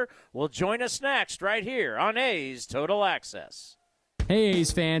pitcher, will join us next right here on A's Total Access. Hey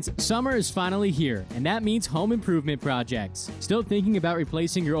A's fans, summer is finally here, and that means home improvement projects. Still thinking about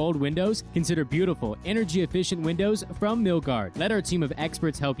replacing your old windows? Consider beautiful, energy-efficient windows from Milgard. Let our team of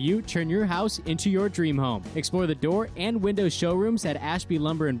experts help you turn your house into your dream home. Explore the door and window showrooms at Ashby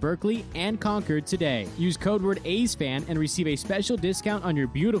Lumber in Berkeley and Concord today. Use code word A'sFan and receive a special discount on your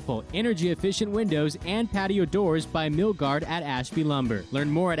beautiful, energy-efficient windows and patio doors by Milgard at Ashby Lumber. Learn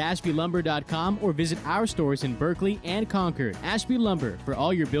more at ashbylumber.com or visit our stores in Berkeley and Concord. Ashby Lumber, for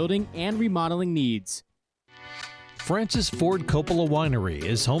all your building and remodeling needs. Francis Ford Coppola Winery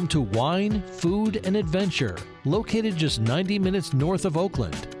is home to wine, food, and adventure. Located just 90 minutes north of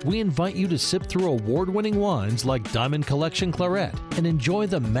Oakland, we invite you to sip through award-winning wines like Diamond Collection Claret and enjoy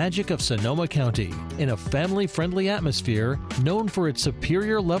the magic of Sonoma County in a family-friendly atmosphere known for its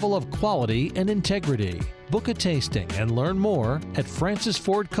superior level of quality and integrity. Book a tasting and learn more at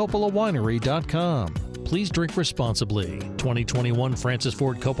francisfordcoppolawinery.com. Please drink responsibly. 2021 Francis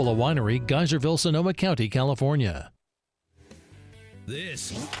Ford Coppola Winery, Geyserville, Sonoma County, California.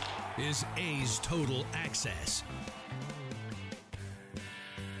 This is A's Total Access.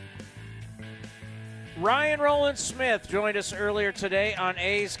 Ryan Rowland-Smith joined us earlier today on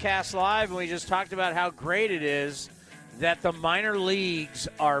A's Cast Live, and we just talked about how great it is that the minor leagues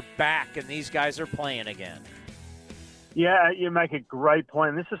are back and these guys are playing again. Yeah, you make a great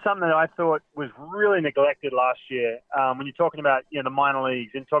point. This is something that I thought was really neglected last year when you're talking about the minor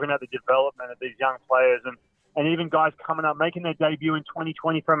leagues and talking about the development of these young players and even guys coming up, making their debut in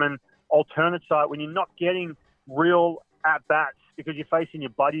 2020 from an alternate site when you're not getting real at-bats because you're facing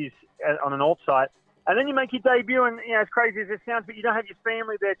your buddies on an alt site. And then you make your debut, and as crazy as it sounds, but you don't have your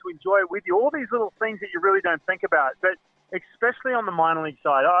family there to enjoy it with you. All these little things that you really don't think about, but especially on the minor league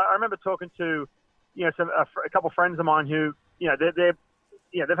side. I remember talking to a couple of friends of mine who they've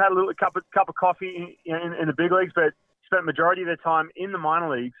had a little cup of coffee in the big leagues, but spent the majority of their time in the minor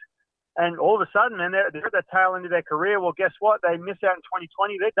leagues. And all of a sudden, man, they're at the tail end of their career. Well, guess what? They miss out in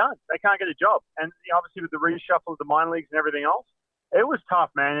 2020. They're done. They can't get a job. And obviously with the reshuffle of the minor leagues and everything else, it was tough,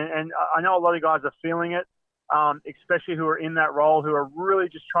 man. And I know a lot of guys are feeling it, especially who are in that role, who are really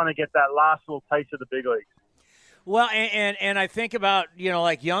just trying to get that last little taste of the big leagues. Well, and I think about,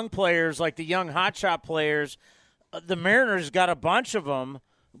 like young players, like the young hotshot players, the Mariners got a bunch of them,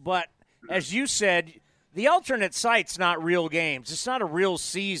 but as you said, the alternate site's not real games. It's not a real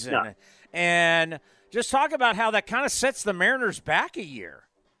season. No. And just talk about how that kind of sets the Mariners back a year.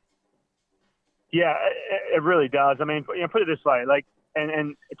 Yeah, it really does. I mean, put it this way, like,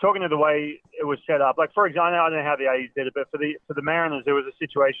 and talking to the way it was set up, like, for example, I don't know how the A's did it, but for the Mariners, there was a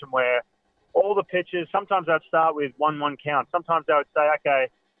situation where all the pitches, sometimes they'd start with 1-1 count. Sometimes they would say, okay,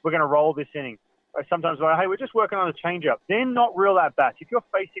 we're going to roll this inning. Or sometimes they're like, hey, we're just working on a changeup. They're not real at-bats. If you're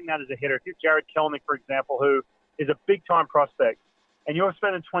facing that as a hitter, if you're Jared Kelenic, for example, who is a big-time prospect, and you're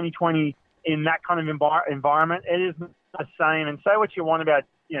spending 2020 in that kind of environment, it is the same. And say what you want about,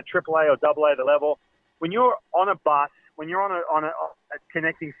 AAA or AA, the level. When you're on a bus, when you're on a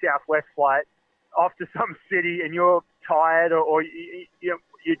connecting Southwest flight off to some city and you're tired or you're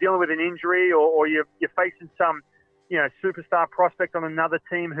dealing with an injury or you're facing some, superstar prospect on another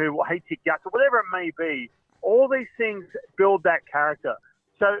team who hates your guts or whatever it may be, all these things build that character.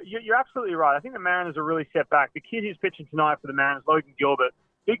 So you're absolutely right. I think the Mariners are really set back. The kid who's pitching tonight for the Mariners, Logan Gilbert,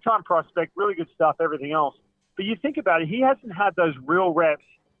 big-time prospect, really good stuff, everything else. But you think about it, he hasn't had those real reps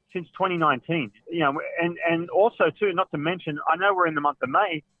since 2019. And also, too, not to mention, I know we're in the month of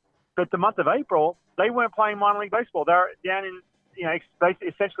May, but the month of April, they weren't playing minor league baseball. They're down in,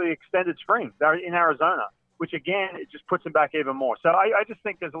 essentially extended spring. They're in Arizona, which, again, it just puts them back even more. So I just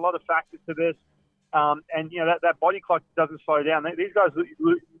think there's a lot of factors to this. And that body clock doesn't slow down. These guys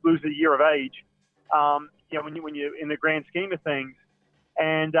lose a year of age, when you in the grand scheme of things.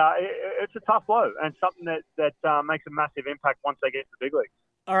 And it's a tough blow and something that makes a massive impact once they get to the big leagues.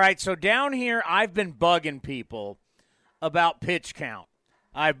 All right, so down here, I've been bugging people about pitch count.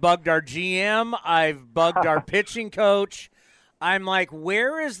 I've bugged our GM. I've bugged our pitching coach. I'm like,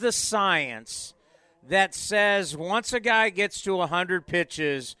 where is the science that says once a guy gets to 100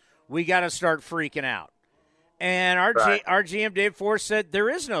 pitches, we got to start freaking out? And our GM, Dave Force, said there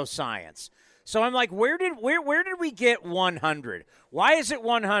is no science. So I'm like, where did we get 100? Why is it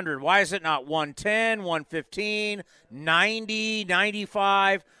 100? Why is it not 110, 115, 90,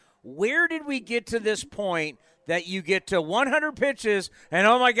 95? Where did we get to this point that you get to 100 pitches and,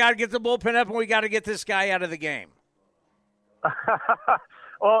 oh, my God, get the bullpen up and we got to get this guy out of the game?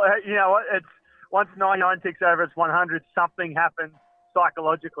 Well, you know what? It's once 99 ticks over, it's 100. Something happens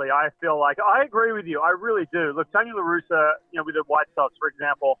psychologically. I feel like I agree with you. I really do. Look, Tony La Russa, with the White Sox, for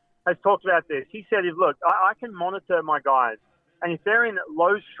example, has talked about this. He said, look, I can monitor my guys, and if they're in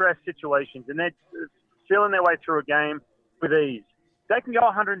low-stress situations and they're feeling their way through a game with ease, they can go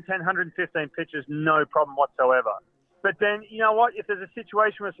 110, 115 pitches, no problem whatsoever. But then, you know what? If there's a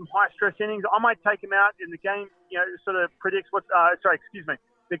situation with some high-stress innings, I might take them out in the game, sort of predicts what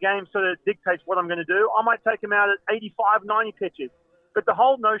the game sort of dictates what I'm going to do. I might take them out at 85, 90 pitches. But the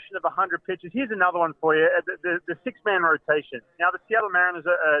whole notion of 100 pitches, here's another one for you, the six-man rotation. Now, the Seattle Mariners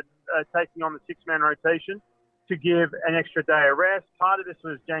are taking on the six-man rotation to give an extra day of rest. Part of this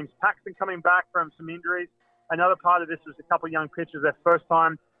was James Paxton coming back from some injuries. Another part of this was a couple of young pitchers, their first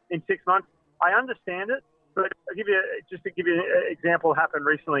time in 6 months. I understand it, but I'll give you an example happened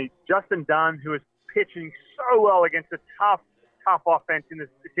recently. Justin Dunn, who was pitching so well against a tough offense in the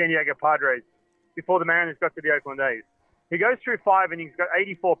San Diego Padres before the Mariners got to the Oakland A's. He goes through 5 innings, got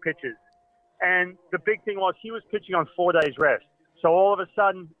 84 pitches. And the big thing was he was pitching on 4 days rest. So all of a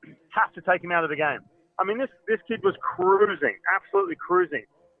sudden, have to take him out of the game. I mean, this kid was cruising, absolutely cruising.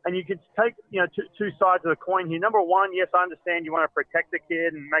 And you can take, two sides of the coin here. Number one, yes, I understand you want to protect the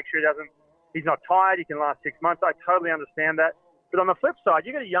kid and make sure he's not tired. He can last 6 months. I totally understand that. But on the flip side,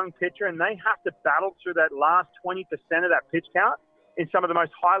 you got a young pitcher and they have to battle through that last 20% of that pitch count in some of the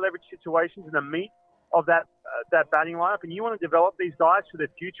most high leverage situations in the meat of that batting lineup, and you want to develop these guys for the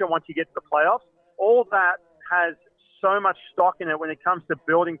future once you get to the playoffs. All that has so much stock in it when it comes to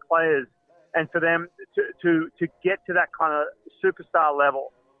building players and for them to get to that kind of superstar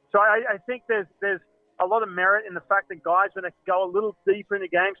level. So I think there's a lot of merit in the fact that guys, when they go a little deeper in the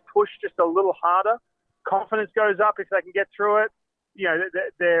games, push just a little harder. Confidence goes up if they can get through it.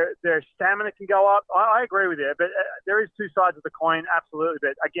 Their stamina can go up. I agree with you, but there is two sides of the coin, absolutely.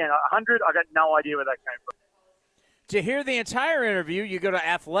 But again, 100, I got no idea where that came from. To hear the entire interview, you go to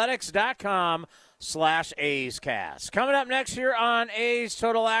athletics.com/A'sCast. Coming up next here on A's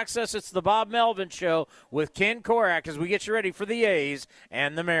Total Access, it's the Bob Melvin Show with Ken Korak as we get you ready for the A's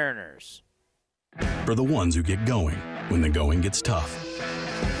and the Mariners. For the ones who get going when the going gets tough,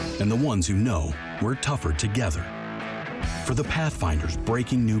 and the ones who know we're tougher together. For the Pathfinders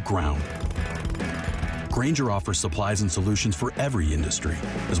breaking new ground, Grainger offers supplies and solutions for every industry,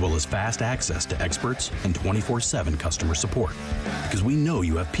 as well as fast access to experts and 24/7 customer support. Because we know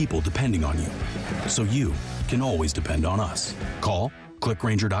you have people depending on you, so you can always depend on us. Call, click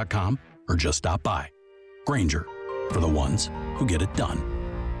Grainger.com, or just stop by. Grainger, for the ones who get it done.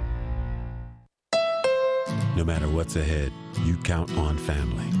 No matter what's ahead, you count on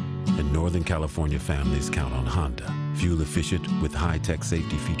family. And Northern California families count on Honda. Fuel efficient with high-tech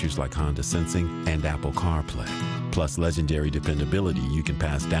safety features like Honda Sensing and Apple CarPlay. Plus legendary dependability you can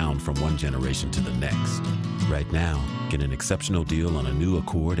pass down from one generation to the next. Right now, get an exceptional deal on a new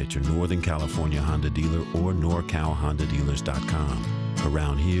Accord at your Northern California Honda dealer or NorCalHondaDealers.com.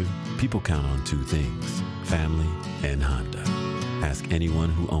 Around here, people count on two things: family and Honda. Ask anyone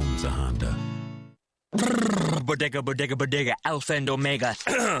who owns a Honda. Bodega, bodega, bodega, Alpha and Omega.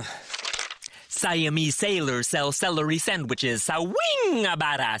 Siamese sailors sell celery sandwiches.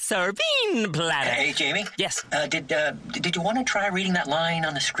 Sawing-a-bada, serving platter. Hey, Jamie? Yes? Did you want to try reading that line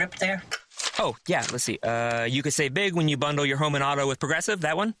on the script there? Oh, yeah, let's see. You could save big when you bundle your home and auto with Progressive,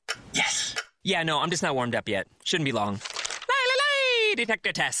 that one? Yes. Yeah, no, I'm just not warmed up yet. Shouldn't be long.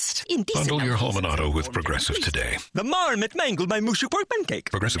 Detector test. Bundle your home and auto with Progressive today. The marmot mangled my mushy pork pancake.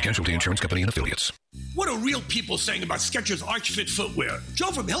 Progressive Casualty Insurance Company and Affiliates. What are real people saying about Skechers Arch Fit footwear?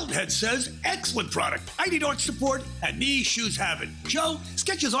 Joe from Hilton Head says, excellent product. I need arch support, and these shoes have it. Joe,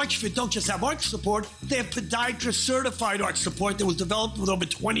 Skechers Arch Fit don't just have arch support, they have podiatrist-certified arch support that was developed with over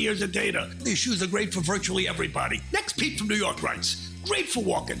 20 years of data. These shoes are great for virtually everybody. Next, Pete from New York writes, great for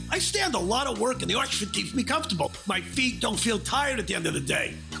walking. I stand a lot of work and the Arch Fit keeps me comfortable. My feet don't feel tired at the end of the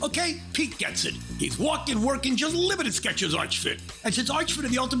day. Okay, Pete gets it. He's walking, working, just limited Skechers Arch Fit. And since Arch Fit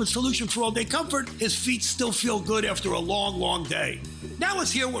is the ultimate solution for all-day comfort, his feet still feel good after a long, long day. Now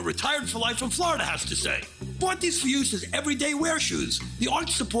let's hear what Retired for Life from Florida has to say. Bought these for use as everyday wear shoes. The arch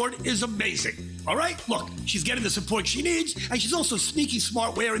support is amazing. All right? Look, she's getting the support she needs, and she's also sneaky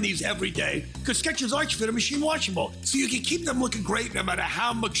smart wearing these every day because Skechers Arch Fit are machine washable, so you can keep them looking great no matter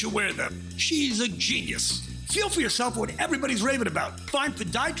how much you wear them. She's a genius. Feel for yourself what everybody's raving about. Find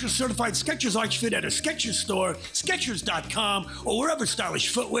podiatrist-certified Skechers Arch Fit at a Skechers store, Skechers.com, or wherever stylish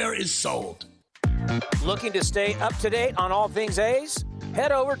footwear is sold. Looking to stay up to date on all things A's?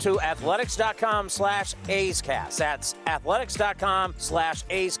 Head over to athletics.com/A'sCast. That's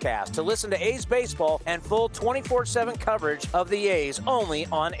athletics.com/A'sCast to listen to A's baseball and full 24/7 coverage of the A's only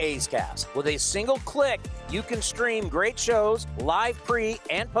on A's Cast. With a single click, you can stream great shows, live pre-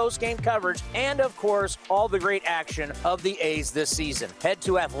 and post-game coverage, and, of course, all the great action of the A's this season. Head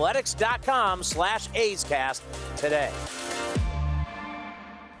to athletics.com/A'sCast today.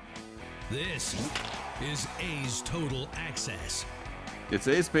 This is A's Total Access. It's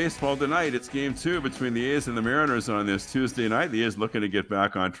A's baseball tonight. It's game 2 between the A's and the Mariners on this Tuesday night. The A's looking to get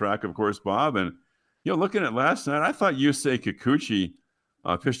back on track, of course, Bob. And, looking at last night, I thought Yusei Kikuchi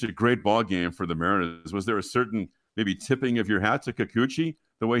pitched a great ball game for the Mariners. Was there a certain maybe tipping of your hat to Kikuchi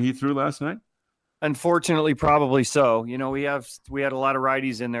the way he threw last night? Unfortunately, probably so. We had a lot of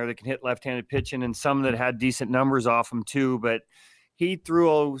righties in there that can hit left-handed pitching and some that had decent numbers off him too, but he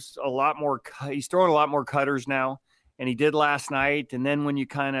threw a lot more. He's throwing a lot more cutters now. And he did last night. And then when you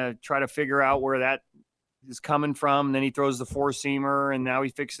kind of try to figure out where that is coming from, then he throws the four-seamer, and now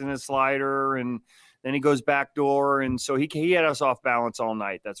he's fixing his slider, and then he goes backdoor. And so he had us off balance all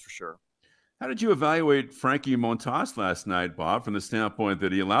night, that's for sure. How did you evaluate Frankie Montas last night, Bob, from the standpoint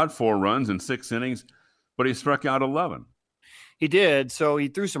that he allowed 4 runs in 6 innings, but he struck out 11? He did. So he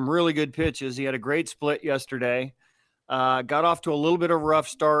threw some really good pitches. He had a great split yesterday. Got off to a little bit of a rough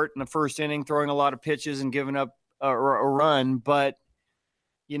start in the first inning, throwing a lot of pitches and giving up a run, but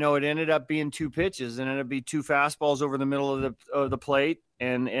it ended up being 2 pitches, and ended up being 2 fastballs over the middle of the plate,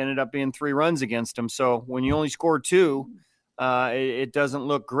 and ended up being 3 runs against him. So when you only score 2, it doesn't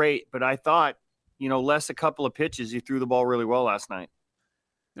look great. But I thought, less a couple of pitches, he threw the ball really well last night.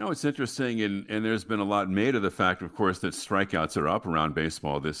 It's interesting, and there's been a lot made of the fact, of course, that strikeouts are up around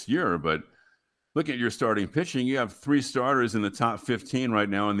baseball this year. But look at your starting pitching. You have 3 starters in the top 15 right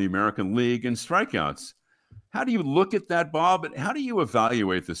now in the American League in strikeouts. How do you look at that, Bob? And how do you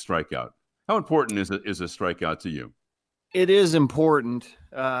evaluate the strikeout? How important is a strikeout to you? It is important.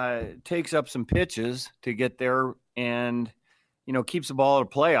 It takes up some pitches to get there, and keeps the ball out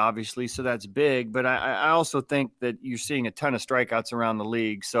of play, obviously. So that's big. But I also think that you're seeing a ton of strikeouts around the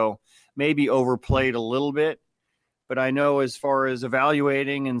league, so maybe overplayed a little bit. But I know as far as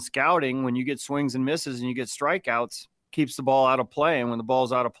evaluating and scouting, when you get swings and misses and you get strikeouts, keeps the ball out of play. And when the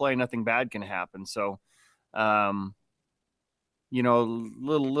ball's out of play, nothing bad can happen. So.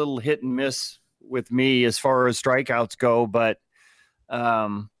 Little hit and miss with me as far as strikeouts go, but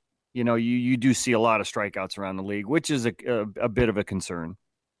you do see a lot of strikeouts around the league, which is a bit of a concern.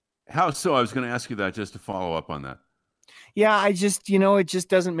 How so? I was going to ask you that just to follow up on that. Yeah, I just, it just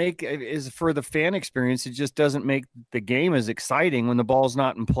doesn't make, is for the fan experience, it just doesn't make the game as exciting when the ball's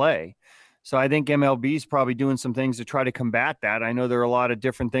not in play. So I think MLB is probably doing some things to try to combat that. I know there are a lot of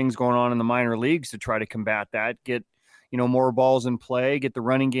different things going on in the minor leagues to try to combat that, get, more balls in play, get the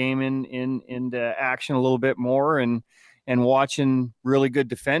running game into action a little bit more, and watching really good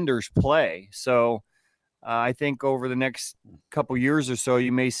defenders play. So I think over the next couple years or so,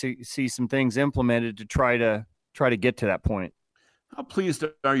 you may see some things implemented to try to get to that point. How pleased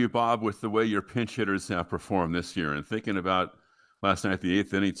are you, Bob, with the way your pinch hitters have performed this year? And thinking about last night, the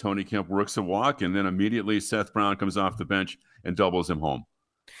 8th inning, Tony Kemp works a walk, and then immediately Seth Brown comes off the bench and doubles him home.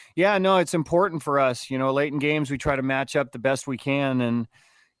 Yeah, no, it's important for us. Late in games, we try to match up the best we can. And,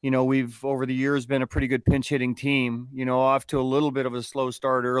 we've over the years been a pretty good pinch hitting team, off to a little bit of a slow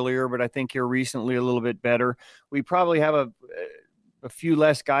start earlier, but I think here recently a little bit better. We probably have a few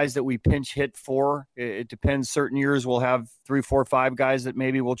less guys that we pinch hit for. It depends. Certain years we'll have 3, 4, 5 guys that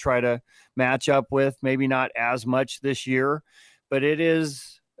maybe we'll try to match up with, maybe not as much this year, but it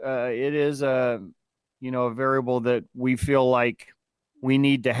is a variable that we feel like we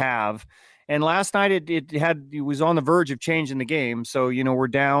need to have. And last night it was on the verge of changing the game. So, we're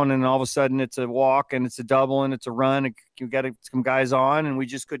down and all of a sudden it's a walk and it's a double and it's a run. You got some guys on, and we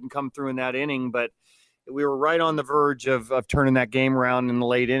just couldn't come through in that inning, but we were right on the verge of turning that game around in the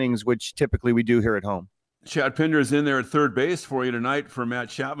late innings, which typically we do here at home. Chad Pinder's in there at third base for you tonight for Matt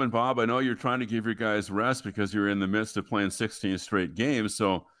Chapman. Bob, I know you're trying to give your guys rest because you're in the midst of playing 16 straight games.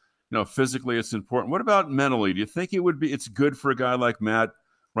 So, physically it's important. What about mentally? Do you think it's good for a guy like Matt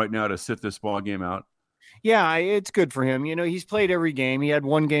right now to sit this ball game out? Yeah, it's good for him. He's played every game. He had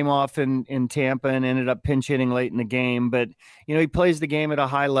one game off in Tampa and ended up pinch hitting late in the game. But, he plays the game at a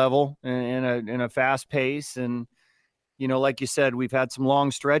high level and in a fast pace. And, like you said, we've had some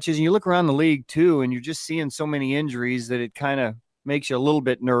long stretches. And you look around the league, too, and you're just seeing so many injuries that it kind of makes you a little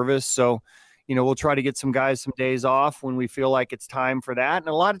bit nervous. So, we'll try to get some guys some days off when we feel like it's time for that. And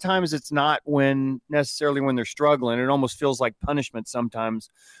a lot of times it's not necessarily when they're struggling. It almost feels like punishment sometimes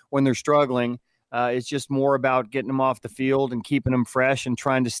when they're struggling. It's just more about getting them off the field and keeping them fresh and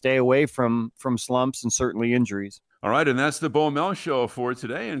trying to stay away from slumps and certainly injuries. All right, and that's the Bo Mel Show for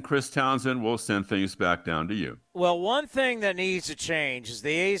today, and Chris Townsend will send things back down to you. Well, one thing that needs to change is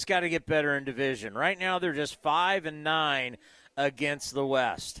the A's got to get better in division. Right now they're just 5-9 against the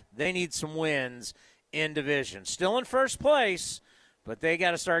West. They need some wins in division. Still in first place, but they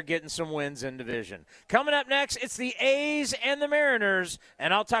got to start getting some wins in division. Coming up next, it's the A's and the Mariners,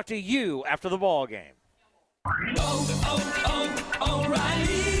 and I'll talk to you after the ball game.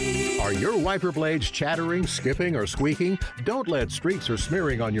 O'Reilly. Are your wiper blades chattering, skipping, or squeaking? Don't let streaks or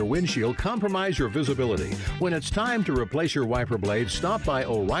smearing on your windshield compromise your visibility. When it's time to replace your wiper blades, stop by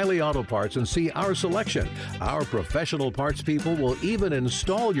O'Reilly Auto Parts and see our selection. Our professional parts people will even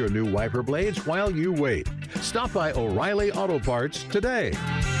install your new wiper blades while you wait. Stop by O'Reilly Auto Parts today.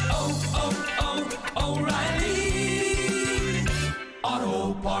 O'Reilly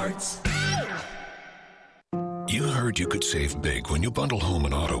Auto Parts. You heard you could save big when you bundle home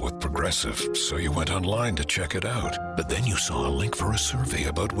and auto with Progressive, so you went online to check it out. But then you saw a link for a survey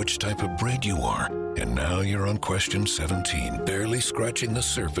about which type of bread you are. And now you're on question 17, barely scratching the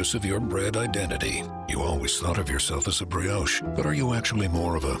surface of your bread identity. You always thought of yourself as a brioche, but are you actually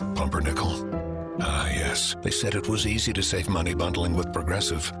more of a pumpernickel? Ah, yes. They said it was easy to save money bundling with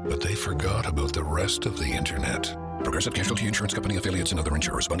Progressive, but they forgot about the rest of the internet. Progressive Casualty Insurance Company affiliates and other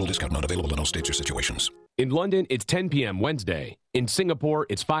insurers. Bundle discount not available in all states or situations. In London, it's 10 p.m. Wednesday. In Singapore,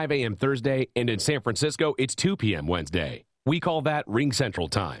 it's 5 a.m. Thursday. And in San Francisco, it's 2 p.m. Wednesday. We call that Ring Central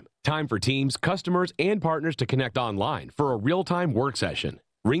Time. Time for teams, customers, and partners to connect online for a real-time work session.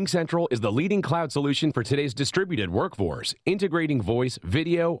 Ring Central is the leading cloud solution for today's distributed workforce, integrating voice,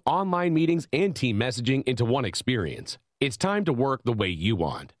 video, online meetings, and team messaging into one experience. It's time to work the way you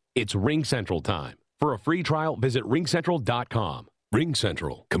want. It's Ring Central Time. For a free trial, visit ringcentral.com. Ring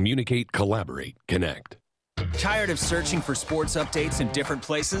Central. Communicate, collaborate, connect. Tired of searching for sports updates in different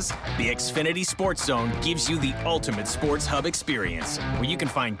places? The Xfinity Sports Zone gives you the ultimate sports hub experience, where you can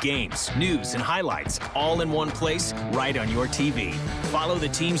find games, news, and highlights all in one place right on your TV. Follow the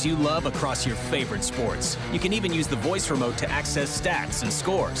teams you love across your favorite sports. You can even use the voice remote to access stats and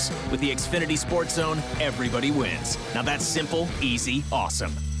scores. With the Xfinity Sports Zone, everybody wins. Now that's simple, easy,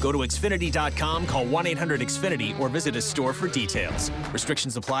 awesome. Go to Xfinity.com, call 1-800-XFINITY, or visit a store for details.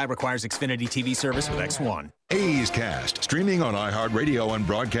 Restrictions apply. Requires Xfinity TV service with X1. A's Cast, streaming on iHeartRadio and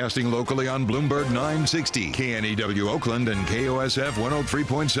broadcasting locally on Bloomberg 960, KNEW Oakland, and KOSF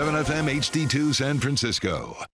 103.7 FM HD2 San Francisco.